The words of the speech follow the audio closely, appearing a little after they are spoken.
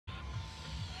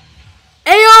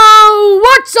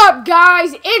What's up,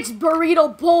 guys? It's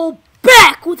Burrito Bowl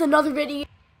back with another video.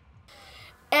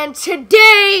 And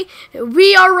today,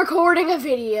 we are recording a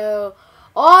video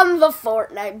on the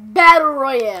Fortnite Battle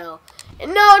Royale.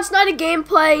 And no, it's not a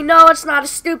gameplay. No, it's not a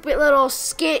stupid little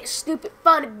skit, stupid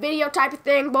fun video type of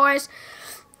thing, boys.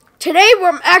 Today,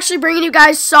 we're actually bringing you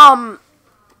guys some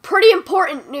pretty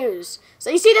important news. So,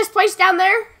 you see this place down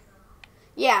there?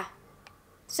 Yeah.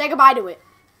 Say goodbye to it.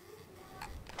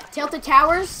 Tilted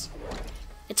Towers.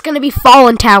 It's going to be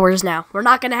Fallen Towers now. We're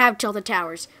not going to have Tilted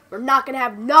Towers. We're not going to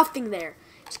have nothing there.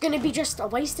 It's going to be just a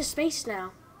waste of space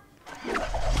now.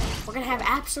 We're going to have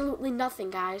absolutely nothing,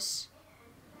 guys.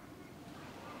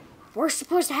 We're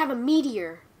supposed to have a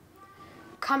meteor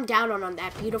come down on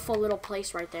that beautiful little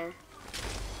place right there.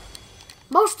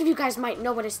 Most of you guys might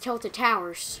know it as Tilted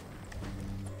Towers,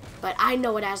 but I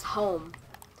know it as home.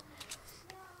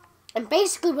 And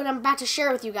basically what I'm about to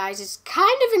share with you guys is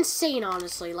kind of insane,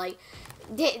 honestly. Like,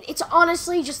 it's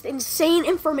honestly just insane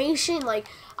information. Like,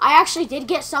 I actually did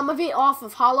get some of it off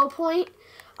of Hollow Point.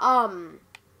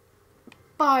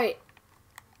 But,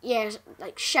 yeah,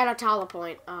 like, shout out to Hollow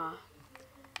Point.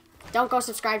 Don't go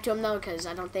subscribe to him, though, because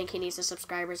I don't think he needs the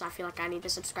subscribers. I feel like I need the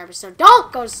subscribers. So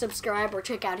don't go subscribe or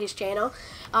check out his channel.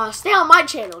 Stay on my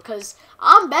channel, because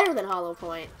I'm better than Hollow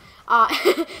Point. Nah,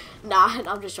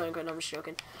 I'm just joking. I'm just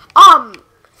joking.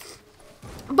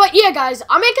 But yeah, guys,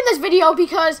 I'm making this video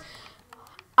because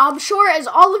I'm sure, as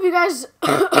all of you guys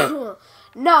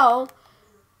know,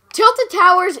 Tilted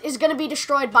Towers is going to be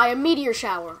destroyed by a meteor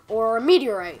shower or a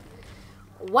meteorite.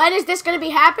 When is this going to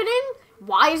be happening?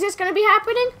 Why is this going to be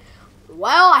happening?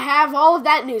 Well, I have all of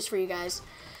that news for you guys.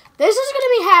 This is going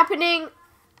to be happening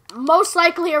most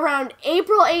likely around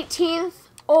April 18th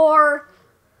or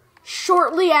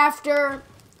shortly after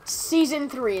Season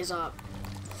 3 is up.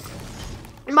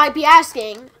 You might be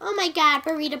asking, oh my god,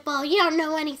 Burrito Bowl, you don't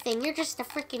know anything. You're just a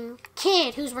freaking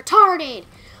kid who's retarded.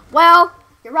 Well,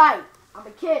 you're right. I'm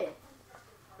a kid.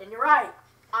 And you're right.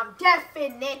 I'm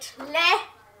definitely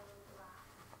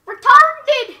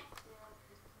retarded.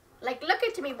 Like, look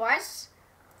at me, boys.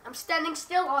 I'm standing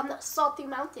still on the salty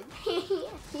mountain.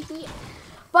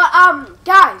 But,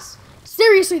 guys,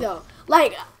 seriously, though,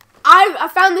 like, I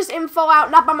found this info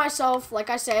out, not by myself, like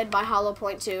I said, by Hollow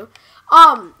Point 2.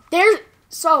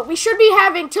 So we should be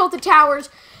having Tilted Towers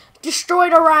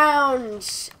destroyed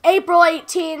around April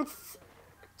 18th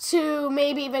to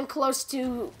maybe even close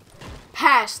to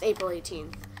past April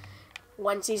 18th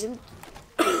when Season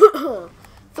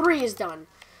 3 is done,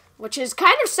 which is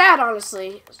kind of sad,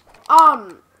 honestly.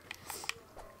 But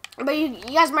you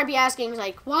guys might be asking,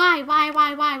 like, why?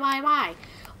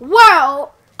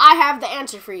 Well, I have the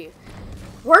answer for you.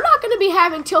 We're not going to be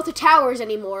having Tilted Towers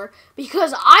anymore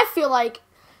because I feel like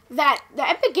that the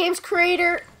Epic Games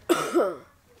creator, you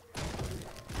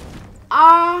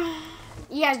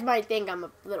guys might think I'm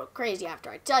a little crazy after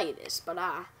I tell you this, but,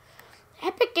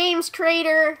 Epic Games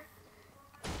creator,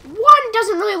 one,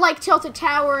 doesn't really like Tilted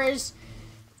Towers,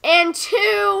 and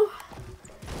two,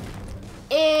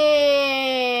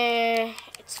 it's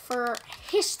for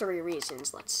history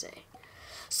reasons, let's say.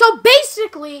 So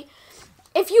basically,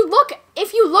 if you look at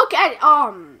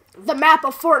the map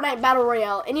of Fortnite Battle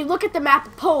Royale and you look at the map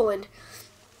of Poland,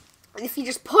 if you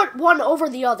just put one over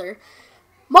the other,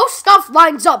 most stuff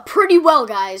lines up pretty well,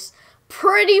 guys.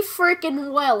 Pretty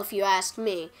freaking well, if you ask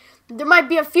me. There might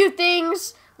be a few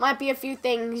things,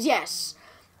 yes.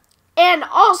 And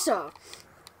also,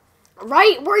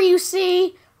 right where you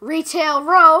see Retail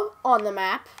Row on the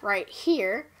map, right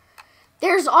here,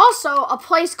 there's also a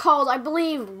place called, I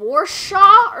believe,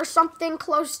 Warsaw or something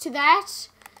close to that.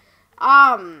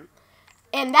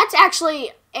 And that's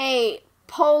actually a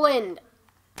Poland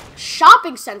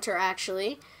shopping center,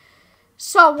 actually.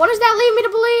 So what does that lead me to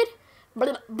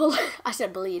believe? I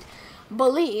said believe.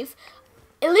 Believe.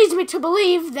 It leads me to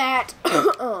believe that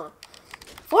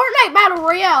Fortnite Battle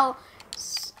Royale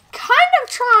is kind of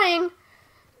trying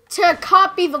to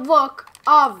copy the look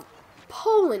of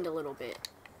Poland a little bit.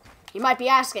 You might be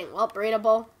asking, well, Burrito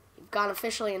Bowl, you've gone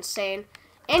officially insane.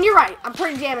 And you're right, I'm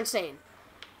pretty damn insane.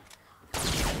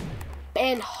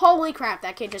 And holy crap,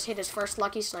 that kid just hit his first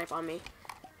lucky snipe on me.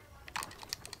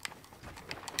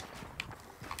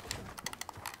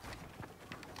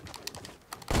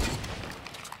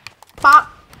 Bop.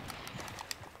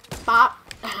 Bop.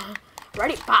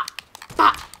 Ready? Bop.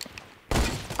 Bop.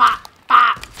 Bop.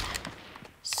 Bop.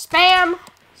 Spam.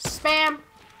 Spam.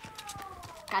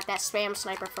 Got that spam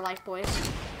sniper for life, boys.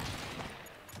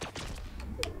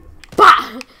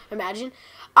 Bah! Imagine.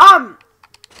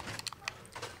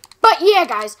 But yeah,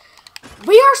 guys,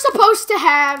 we are supposed to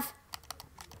have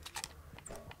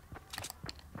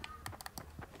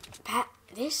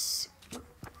this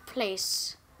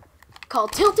place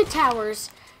called Tilted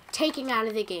Towers taking out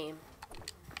of the game.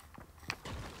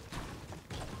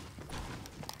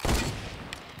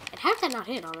 And how did that not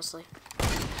hit, honestly?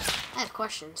 I have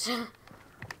questions.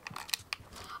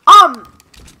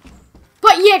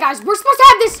 But yeah, guys, we're supposed to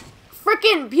have this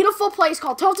freaking beautiful place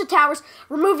called Tilted Towers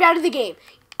removed out of the game.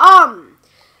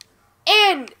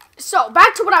 And so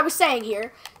back to what I was saying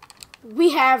here.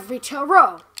 We have Retail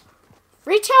Row.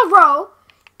 Retail Row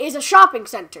is a shopping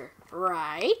center,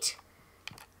 right?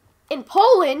 In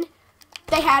Poland,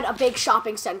 they had a big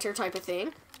shopping center type of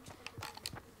thing.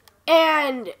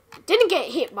 And didn't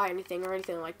get hit by anything or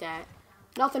anything like that.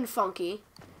 Nothing funky.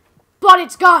 But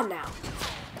it's gone now.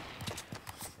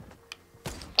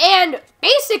 And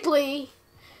basically...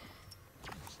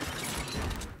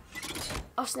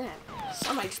 Oh, snap.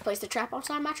 Somebody just placed a trap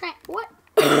outside my trap. What?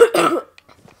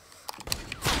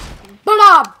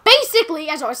 But, basically,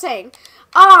 as I was saying,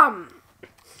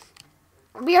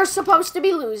 we are supposed to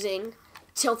be losing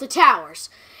Tilted Towers.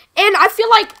 And I feel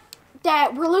like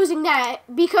that we're losing that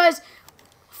because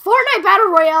Fortnite Battle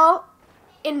Royale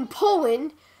in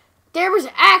Poland, there was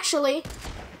actually,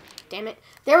 damn it,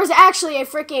 there was actually a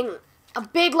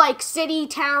big, like, city,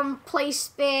 town, place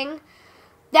thing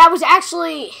that was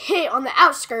actually hit on the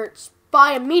outskirts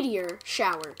by a meteor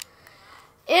shower.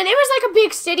 And it was like a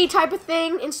big city type of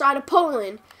thing inside of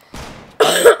Poland.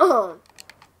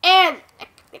 And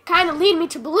it kind of led me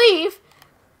to believe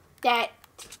that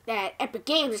Epic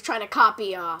Games is trying to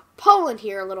copy Poland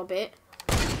here a little bit.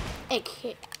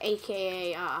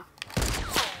 AKA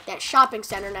that shopping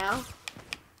center now.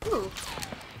 Ooh.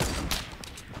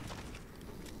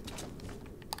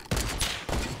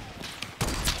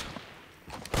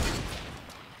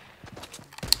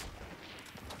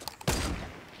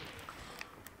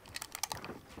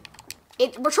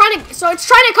 So it's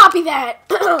trying to copy that.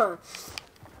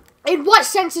 In what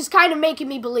sense is kind of making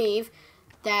me believe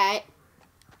that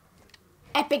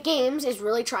Epic Games is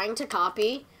really trying to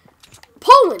copy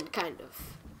Poland, kind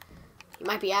of. You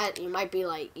might be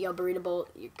like, yo, Burrito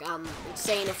Bolt, I'm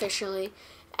insane officially.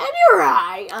 And you're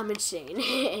right, I'm insane.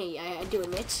 I do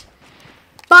admit.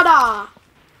 But, I'll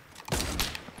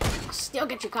still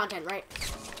get your content, right?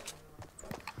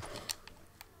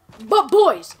 But,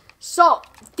 boys, so,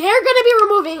 they're going to be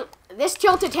removing this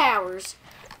Tilted Towers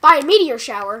by a meteor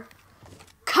shower,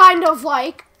 kind of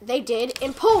like they did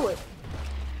in Poland.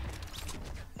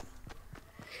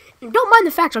 And don't mind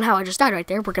the fact on how I just died right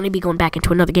there. We're going to be going back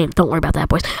into another game. Don't worry about that,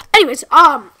 boys. Anyways,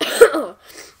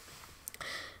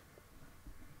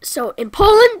 so in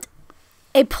Poland,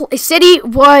 a city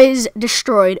was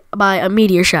destroyed by a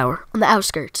meteor shower on the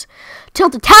outskirts.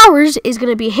 Tilted Towers is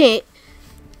going to be hit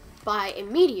by a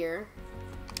meteor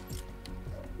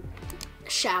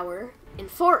shower in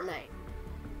Fortnite.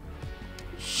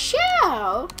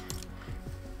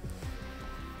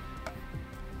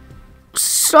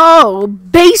 So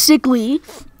basically,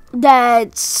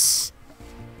 that's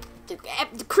the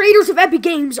creators of Epic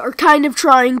Games are kind of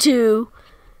trying to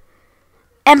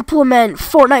implement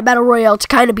Fortnite Battle Royale to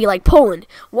kind of be like Poland.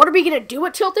 What are we gonna do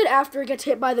with Tilted after it gets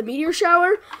hit by the meteor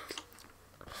shower?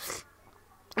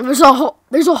 There's a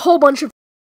whole bunch of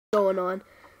going on.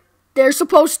 There's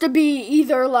supposed to be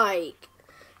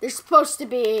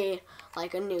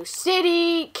like a new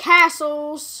city,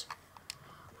 castles,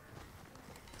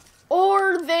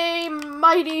 or they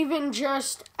might even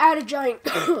just add a giant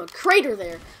crater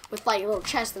there with like a little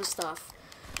chest and stuff.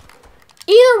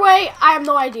 Either way, I have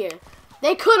no idea.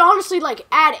 They could honestly like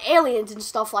add aliens and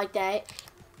stuff like that,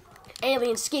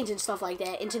 alien skins and stuff like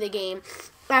that into the game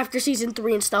after Season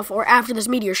 3 and stuff, or after this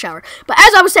meteor shower. But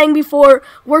as I was saying before,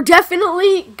 we're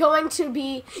definitely going to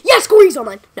be... Yes, squeeze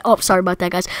online! Oh, sorry about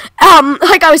that, guys.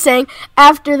 Like I was saying,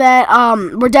 after that,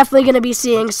 we're definitely going to be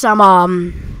seeing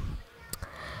some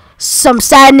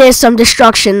sadness, some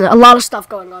destruction, a lot of stuff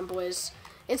going on, boys.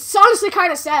 It's honestly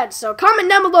kind of sad, so comment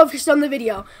down below if you're still in the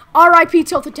video. R.I.P.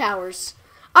 Tilted Towers.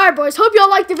 Alright, boys, hope y'all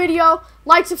liked the video.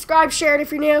 Like, subscribe, share it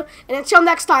if you're new. And until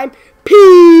next time,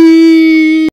 peace!